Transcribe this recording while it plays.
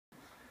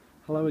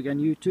Hello again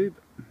YouTube,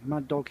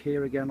 Mad Dog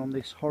here again on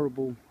this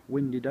horrible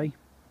windy day.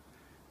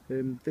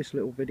 This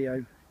little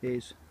video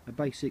is a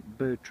basic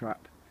bird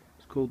trap.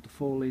 It's called the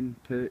Falling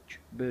Perch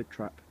bird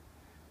trap.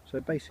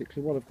 So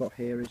basically what I've got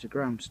here is a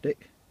ground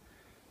stick,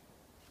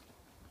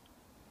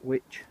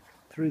 which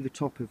through the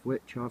top of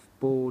which I've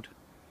bored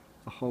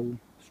a hole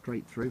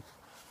straight through.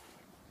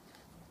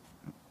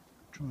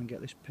 Try and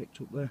get this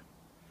picked up there.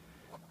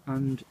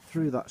 And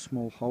through that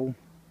small hole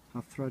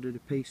I've threaded a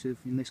piece of,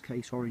 in this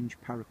case, orange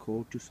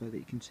paracord, just so that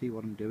you can see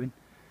what I'm doing,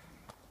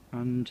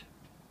 and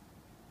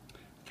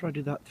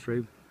threaded that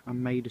through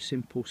and made a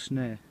simple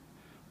snare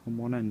on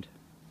one end.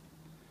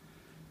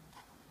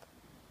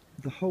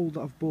 The hole that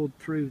I've bored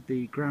through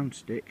the ground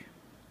stick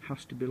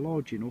has to be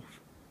large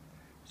enough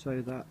so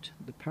that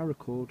the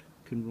paracord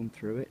can run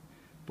through it,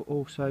 but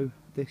also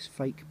this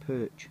fake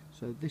perch.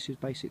 So this is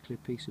basically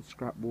a piece of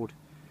scrap wood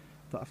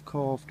that I've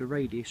carved a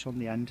radius on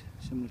the end,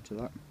 similar to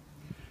that,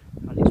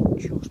 and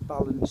it's just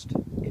balanced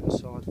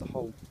inside the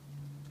hole.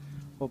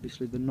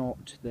 Obviously the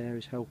knot there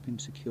is helping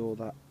secure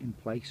that in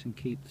place and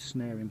keep the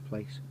snare in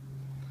place.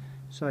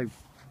 So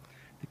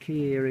the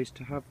key here is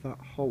to have that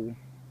hole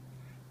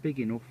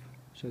big enough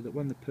so that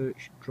when the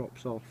perch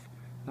drops off,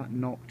 that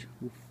knot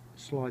will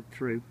slide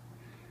through,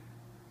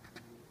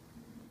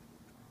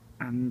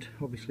 and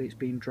obviously it's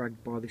being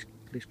dragged by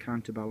this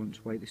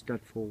counterbalance weight, this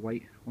deadfall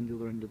weight on the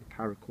other end of the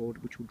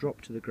paracord, which will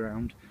drop to the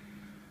ground,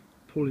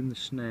 pulling the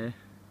snare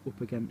up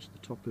against the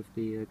top of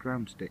the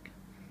ground stick.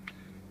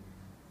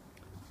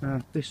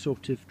 Now this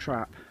sort of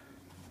trap,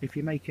 if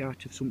you make it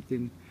out of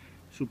something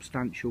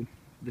substantial,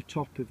 the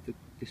top of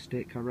the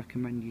stick, I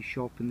recommend you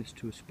sharpen this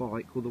to a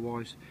spike,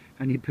 otherwise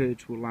any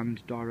birds will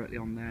land directly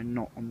on there,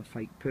 not on the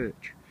fake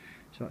perch.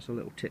 So that's a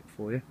little tip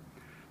for you.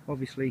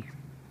 Obviously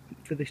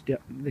for this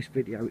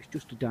video it's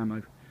just a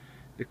demo,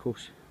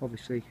 because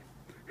obviously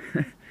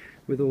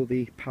with all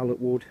the pallet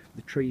wood,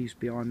 the trees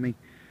behind me,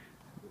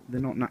 they're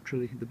not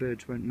naturally, the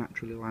birds won't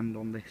naturally land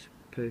on this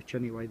perch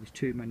anyway. There's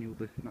too many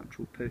other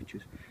natural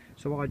perches.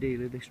 So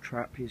ideally this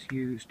trap is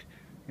used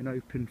in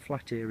open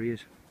flat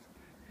areas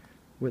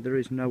where there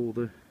is no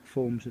other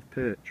forms of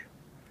perch.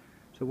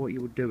 So what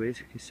you would do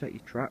is set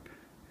your trap,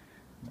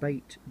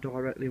 bait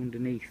directly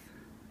underneath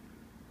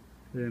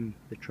the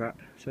trap,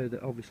 so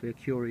that obviously a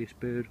curious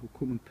bird will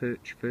come and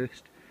perch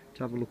first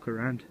to have a look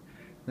around,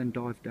 then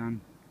dive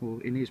down,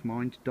 or in his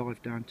mind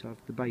dive down to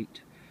have the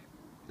bait,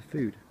 the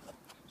food.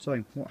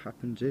 So what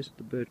happens is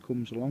the bird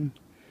comes along,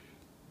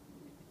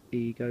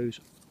 he goes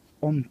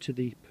onto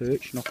the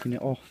perch, knocking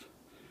it off,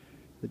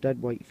 the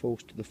dead weight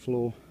falls to the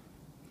floor,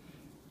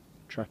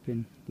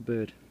 trapping the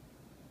bird.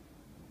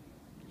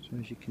 So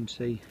as you can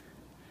see,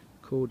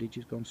 cordage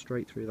has gone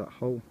straight through that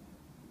hole.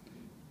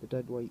 The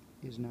dead weight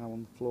is now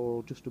on the floor,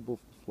 or just above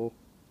the floor,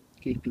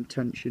 keeping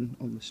tension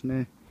on the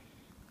snare.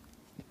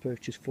 The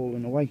perch has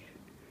fallen away.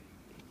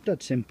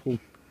 Dead simple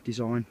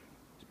design.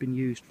 It's been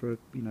used for,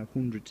 you know,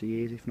 hundreds of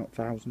years, if not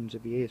thousands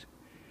of years.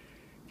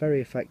 Very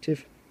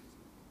effective.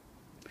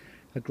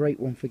 A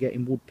great one for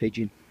getting wood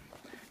pigeon.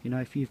 You know,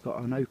 if you've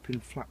got an open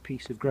flat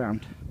piece of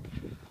ground,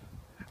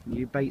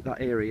 you bait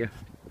that area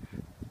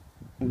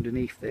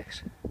underneath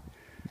this,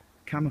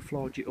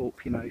 camouflage it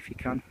up, you know, if you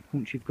can.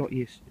 Once you've got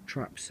your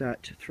trap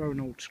set, throw an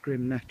old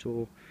scrim net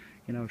or,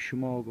 you know, a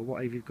shamog or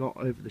whatever you've got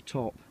over the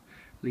top,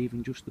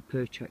 leaving just the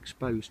perch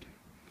exposed.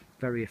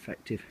 Very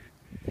effective.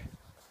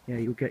 Yeah,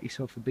 you'll get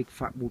yourself a big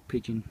fat wood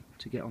pigeon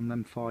to get on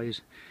them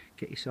fires,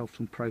 get yourself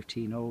some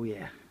protein, oh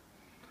yeah,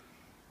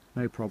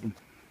 no problem.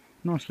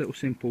 Nice little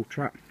simple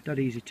trap, dead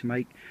easy to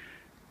make.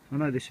 I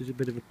know this is a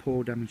bit of a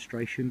poor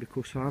demonstration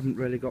because I haven't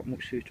really got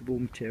much suitable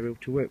material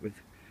to work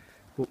with,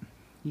 but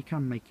you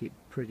can make it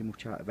pretty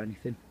much out of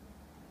anything.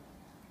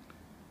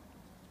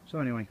 So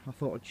anyway, I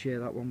thought I'd share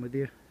that one with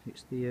you.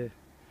 It's the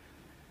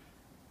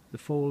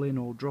fall-in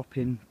or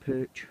drop-in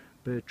perch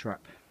bird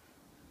trap.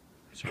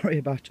 Sorry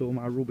about all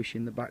my rubbish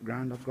in the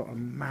background. I've got a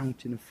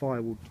mountain of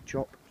firewood to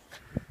chop.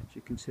 As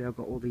you can see, I've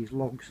got all these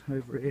logs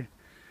over here.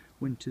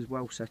 Winter's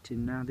well set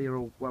in now, they're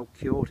all well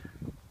cured,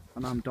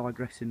 and I'm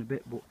digressing a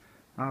bit, but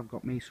I've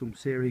got me some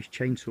serious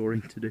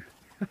chainsawing to do.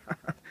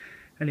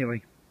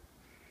 Anyway,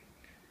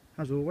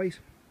 as always,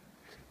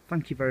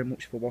 thank you very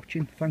much for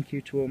watching. Thank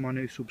you to all my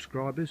new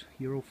subscribers.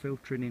 You're all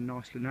filtering in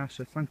nicely now,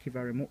 so thank you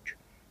very much.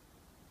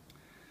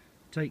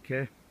 Take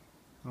care.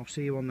 I'll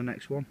see you on the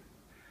next one.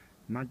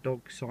 Mad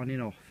Dog signing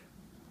off.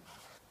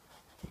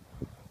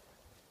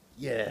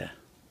 Yeah.